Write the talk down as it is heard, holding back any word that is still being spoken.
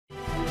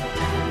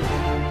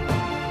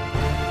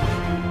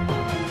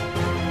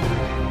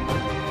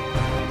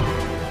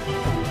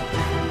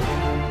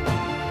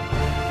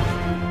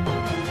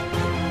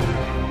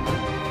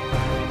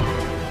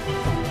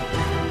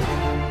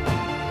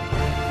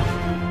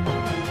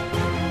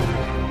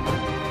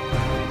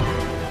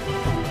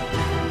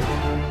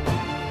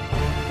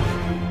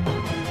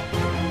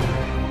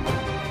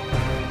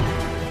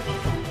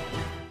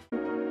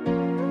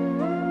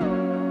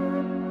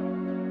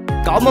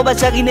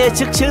mombasa ghine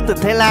xuất xứ từ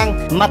Thái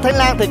Lan, mà Thái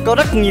Lan thì có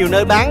rất nhiều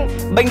nơi bán.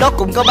 Bên đó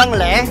cũng có bán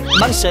lẻ,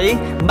 bán sỉ,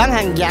 bán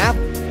hàng giả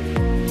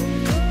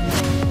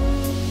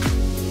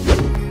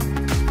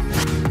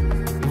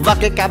và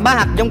kể cả bán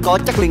hạt giống cỏ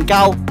chất lượng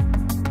cao.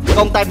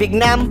 Còn tại Việt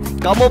Nam,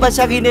 cỏ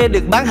mombasa ghine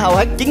được bán hầu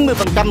hết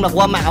 90% là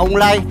qua mạng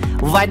online.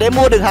 Và để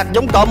mua được hạt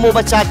giống cỏ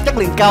mombasa chất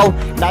lượng cao,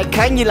 đại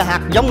khái như là hạt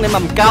giống nảy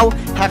mầm cao,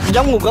 hạt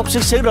giống nguồn gốc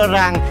xuất xứ rõ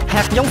ràng,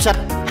 hạt giống sạch,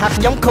 hạt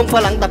giống không pha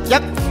lẫn tạp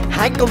chất,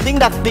 hãy cùng Tiến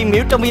Đạt tìm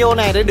hiểu trong video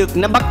này để được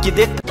nắm bắt chi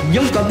tiết.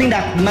 Giống cỏ Tiến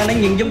Đạt mang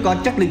đến những giống cỏ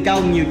chất lượng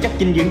cao, nhiều chất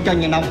dinh dưỡng cho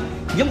nhà nông.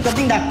 Giống cỏ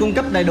Tiến Đạt cung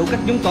cấp đầy đủ các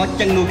giống cỏ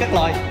chăn nuôi các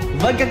loại,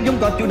 với các giống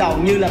cỏ chủ đạo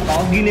như là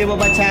cỏ ghine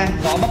mombasa,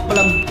 cỏ bắp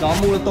plum, cỏ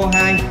mulato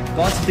 2,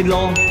 cỏ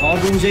stilo, cỏ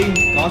runji,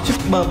 cỏ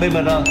super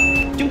bmr.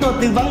 Chúng tôi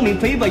tư vấn miễn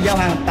phí và giao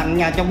hàng tặng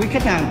nhà cho quý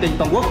khách hàng trên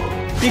toàn quốc.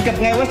 Truy cập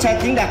ngay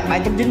website Tiến Đạt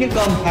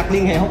 7.9.com hoặc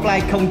liên hệ hotline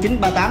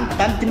 0938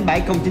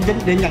 897 099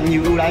 để nhận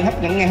nhiều ưu đãi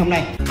hấp dẫn ngày hôm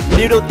nay.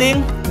 Điều đầu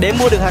tiên, để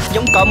mua được hạt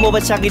giống cỏ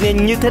mombasa ghine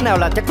như thế nào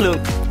là chất lượng,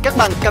 các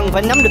bạn cần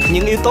phải nắm được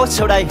những yếu tố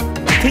sau đây.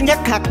 Thứ nhất,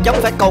 hạt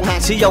giống phải còn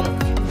hạn sử dụng.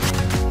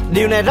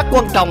 Điều này rất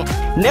quan trọng.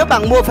 Nếu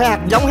bạn mua phải hạt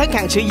giống hết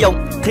hạn sử dụng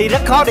thì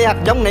rất khó để hạt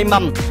giống nảy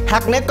mầm.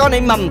 Hạt nếu có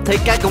nảy mầm thì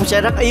cây cũng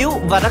sẽ rất yếu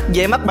và rất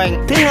dễ mắc bệnh.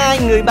 Thứ hai,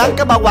 người bán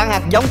có bảo quản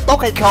hạt giống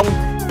tốt hay không.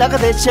 Ta có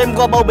thể xem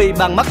qua bao bì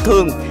bằng mắt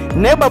thường.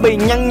 Nếu bao bì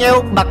nhăn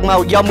nheo, bạc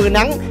màu do mưa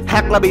nắng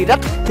hoặc là bị rách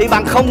thì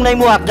bạn không nên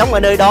mua hạt giống ở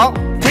nơi đó.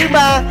 Thứ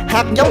ba,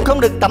 hạt giống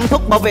không được tẩm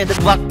thuốc bảo vệ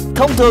thực vật.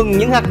 Thông thường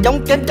những hạt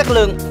giống kém chất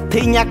lượng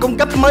thì nhà cung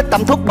cấp mới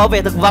tẩm thuốc bảo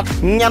vệ thực vật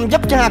nhằm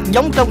giúp cho hạt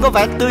giống trông có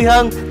vẻ tươi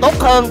hơn, tốt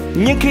hơn,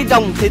 nhưng khi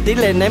trồng thì tỷ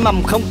lệ nảy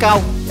mầm không cao.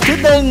 Thứ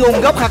tư,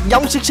 nguồn gốc hạt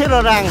giống xuất xứ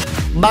rõ ràng.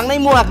 Bạn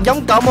nên mua hạt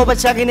giống cỏ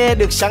mombasa ghine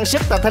được sản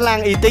xuất tại Thái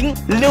Lan uy tín.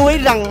 Lưu ý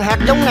rằng hạt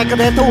giống này có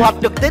thể thu hoạch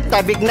trực tiếp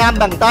tại Việt Nam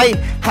bằng tay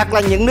hoặc là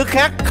những nước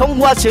khác, không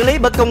qua xử lý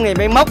bởi công nghệ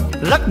máy móc,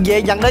 rất dễ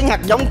dẫn đến hạt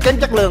giống kém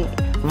chất lượng.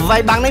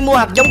 Vậy bạn nên mua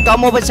hạt giống cỏ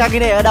mombasa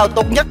ghine ở đâu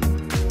tốt nhất?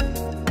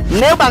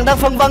 Nếu bạn đang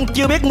phân vân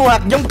chưa biết mua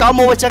hạt giống cỏ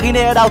mombasa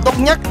ghine ở đâu tốt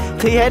nhất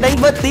thì hãy đến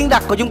với Tiến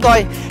Đạt của chúng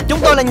tôi. Chúng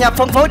tôi là nhà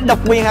phân phối độc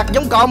quyền hạt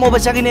giống cỏ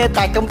mombasa ghine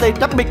tại công ty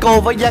Tropico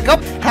với giá gốc,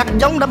 hạt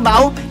giống đảm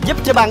bảo, giúp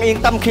cho bạn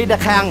yên tâm khi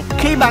đặt hàng.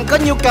 Khi bạn có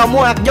nhu cầu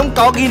mua hạt giống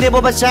cỏ ghine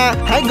mombasa,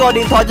 hãy gọi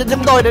điện thoại cho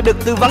chúng tôi để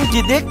được tư vấn chi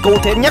tiết cụ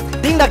thể nhất.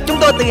 Tiến Đạt chúng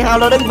tôi tự hào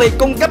là đơn vị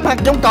cung cấp hạt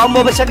giống cỏ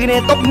mombasa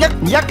ghine tốt nhất,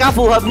 giá cả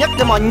phù hợp nhất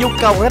cho mọi nhu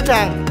cầu của khách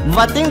hàng.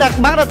 Và Tiến Đạt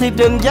bán ra thị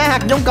trường giá hạt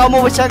giống cỏ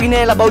mombasa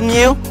ghine là bao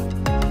nhiêu?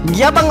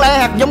 Giá bán lẻ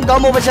hạt giống cỏ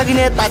mombasa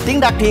ghine tại Tiến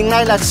Đạt hiện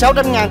nay là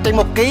 600.000 trên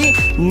 1 kg,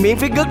 miễn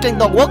phí cước trên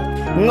toàn quốc.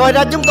 Ngoài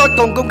ra chúng tôi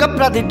còn cung cấp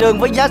ra thị trường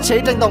với giá sỉ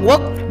trên toàn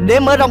quốc để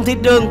mở rộng thị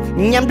trường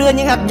nhằm đưa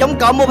những hạt giống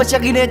cỏ mombasa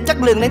ghine chất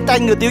lượng đến tay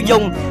người tiêu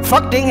dùng,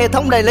 phát triển hệ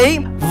thống đại lý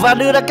và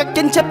đưa ra các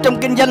chính sách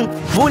trong kinh doanh.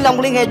 Vui lòng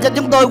liên hệ cho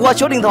chúng tôi qua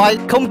số điện thoại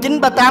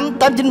 0938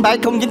 897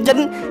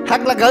 099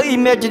 hoặc là gửi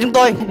email cho chúng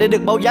tôi để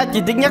được báo giá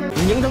chi tiết nhất.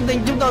 Những thông tin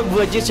chúng tôi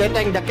vừa chia sẻ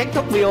trên đã kết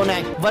thúc video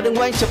này, và đừng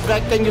quên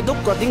subscribe kênh YouTube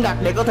của Tiến Đạt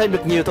để có thêm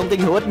được nhiều thông tin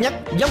hữu ích nhất.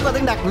 Giống cỏ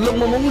Tiến Đạt luôn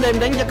mong muốn đem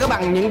đến cho các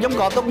bạn những giống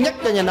cỏ tốt nhất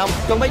cho nhà nông.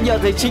 Còn bây giờ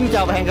thì xin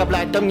chào và hẹn gặp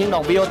lại trong những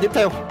đoạn video tiếp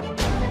theo.